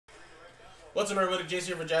What's up, everybody?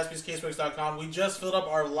 Jason here for JaspysCaseBreaks.com. We just filled up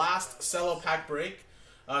our last Cello pack break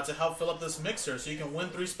to help fill up this mixer. So you can win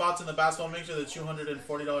 3 spots in the basketball mixer, the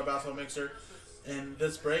 $240 basketball mixer in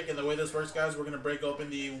this break. And the way this works, guys, we're going to break open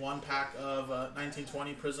the 1 pack of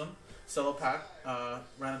 1920 Prizm Cello pack,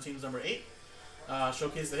 random teams number 8.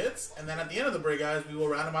 Showcase the hits. And then at the end of the break, guys, we will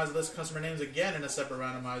randomize the list of customer names again in a separate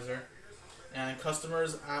randomizer. And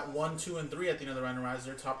customers at 1, 2, and 3 at the end of the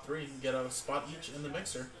randomizer, top 3, get a spot each in the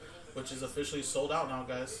mixer, which is officially sold out now,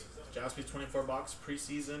 guys. Jaspys 24-box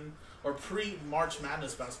preseason or pre-March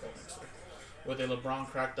Madness basketball mixer with a LeBron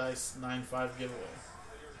Cracked Dice 9-5 giveaway.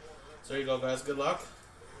 So there you go, guys. Good luck.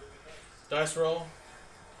 Dice roll.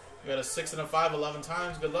 You got a 6 and a 5 11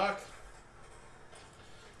 times. Good luck.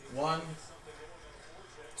 1,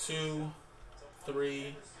 2,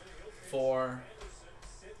 3, 4,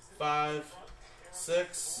 5,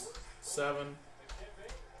 6, 7,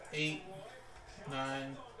 8,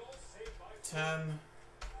 9, 10,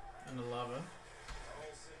 and 11.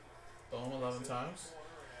 Boom, 11 times.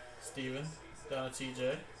 Steven, down to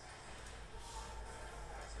TJ.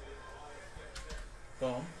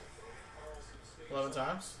 Boom. 11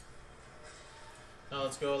 times. Now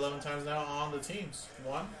let's go 11 times now on the teams.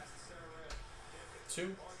 1,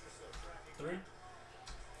 2, 3,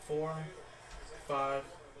 4, 5,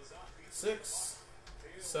 6,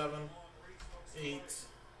 7, 8,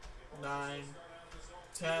 9,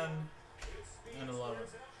 10, and 11.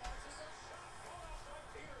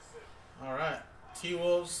 Alright.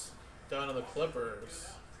 T-Wolves down to the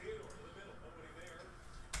Clippers.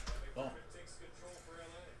 Boom.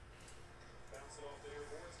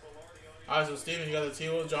 Alright, so Steven, you got the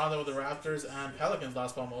T-Wolves, Jonathan with the Raptors, and Pelicans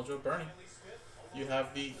last ball mojo. Bernie, you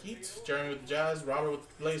have the Heat, Jeremy with the Jazz, Robert with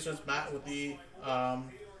the Blazers, Matt with the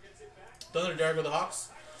Thunder, Derek with the Hawks,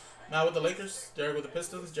 Matt with the Lakers, Derek with the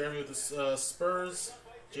Pistons, Jeremy with the Spurs,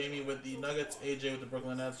 Jamie with the Nuggets, AJ with the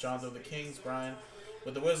Brooklyn Nets, Jonathan with the Kings, Brian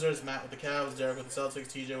with the Wizards, Matt with the Cavs, Derek with the Celtics,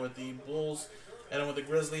 TJ with the Bulls, Adam with the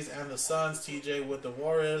Grizzlies and the Suns, TJ with the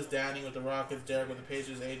Warriors, Danny with the Rockets, Derek with the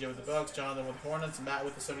Pacers, AJ with the Bucks, Jonathan with the Hornets, Matt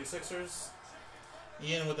with the 76ers,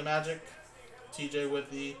 Ian with the Magic, TJ with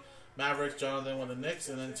the Mavericks, Jonathan with the Knicks,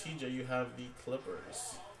 and then TJ, you have the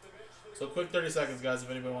Clippers. So quick 30 seconds, guys, if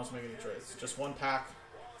anybody wants to make any trades. Just 1 pack.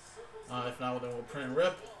 If not, then we'll print and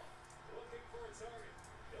rip.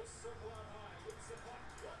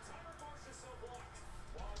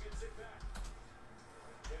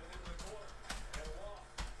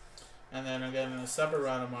 And then again, in a separate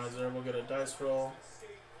randomizer, we'll get a dice roll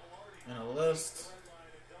and a list.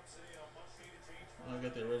 I'll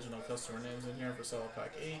get the original customer names in here for Cello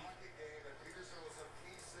Pack 8.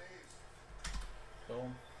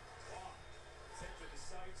 Boom.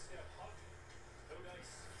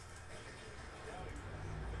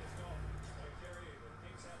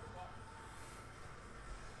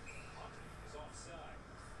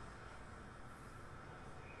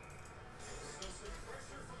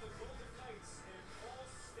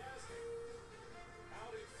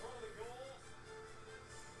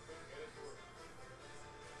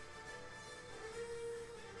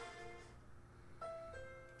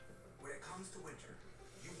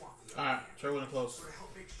 Alright, try winning close. To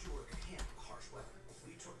help make sure it can handle harsh weather,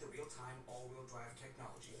 we took the real-time all-wheel drive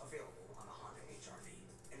technology available on the Honda HR-V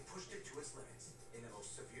and pushed it to its limits in the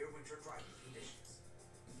most severe winter driving conditions.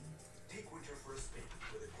 Take winter for a spin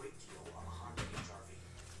with a great deal on the Honda HR-V,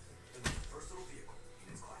 the most versatile vehicle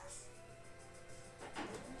in its class.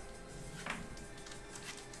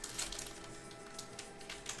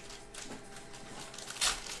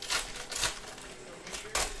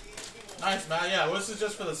 Nice, man. Yeah, well, this is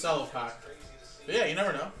just for the Cello pack. But yeah, you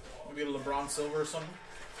never know. Maybe a LeBron Silver or something.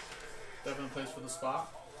 Definitely plays for the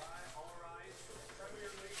spot.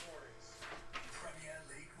 Premier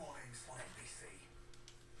League mornings on NBC.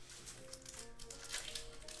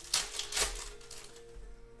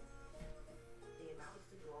 The amount of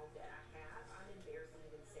student loan debt I have, I'm embarrassed to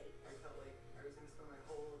even say. I felt like I was going to spend my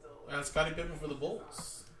whole adult life. And Scottie Pippen for the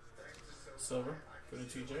Bulls. Silver. Good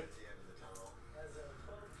to TJ.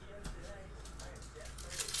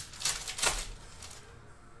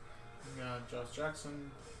 Josh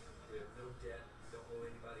Jackson.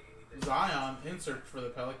 Zion insert for the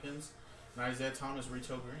Pelicans. And Isaiah Thomas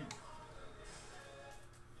retail green.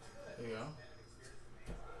 There you go.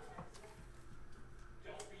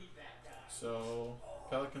 So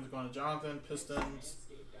Pelicans going to Jonathan, Pistons,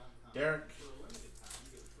 Derek,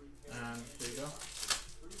 and there you go.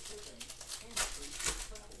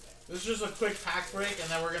 This is just a quick pack break, and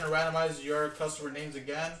then we're going to randomize your customer names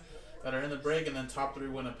again that are in the break, and then top 3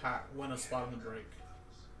 win a spot in the break.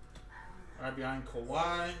 Alright, behind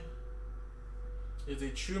Kawhi, is a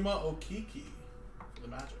Chuma Okiki for the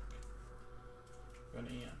Magic. Going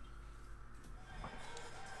to Ian.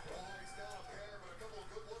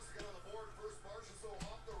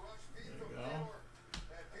 There you go.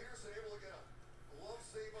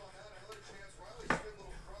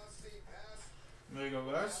 There you go,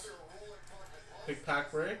 guys. Big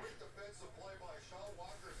pack break.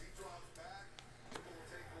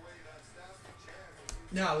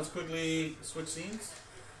 Now let's quickly switch scenes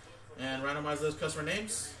and randomize those customer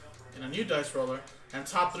names in a new dice roller, and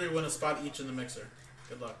top 3 win a spot each in the mixer.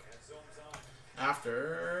 Good luck.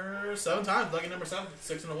 After 7 times, lucky number 7,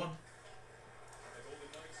 6 and a 1.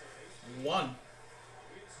 1,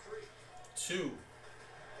 2,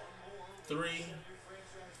 3,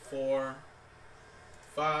 4,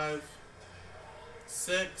 5,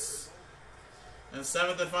 6, and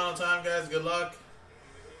 7th and final time, guys. Good luck.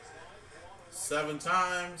 7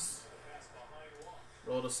 times.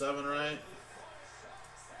 Roll to 7, right?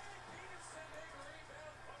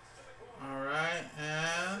 Alright,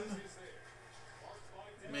 and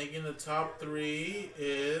making the top 3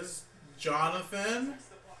 is Jonathan.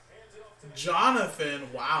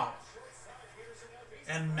 Jonathan, wow.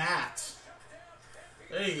 And Matt.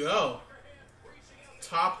 There you go.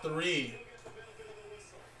 Top 3.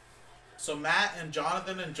 So Matt and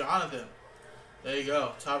Jonathan and Jonathan. There you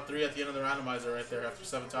go. Top 3 at the end of the randomizer right there after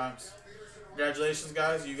 7 times. Congratulations,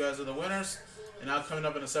 guys. You guys are the winners. And now coming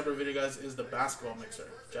up in a separate video, guys, is the basketball mixer.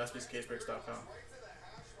 JaspysCaseBreaks.com.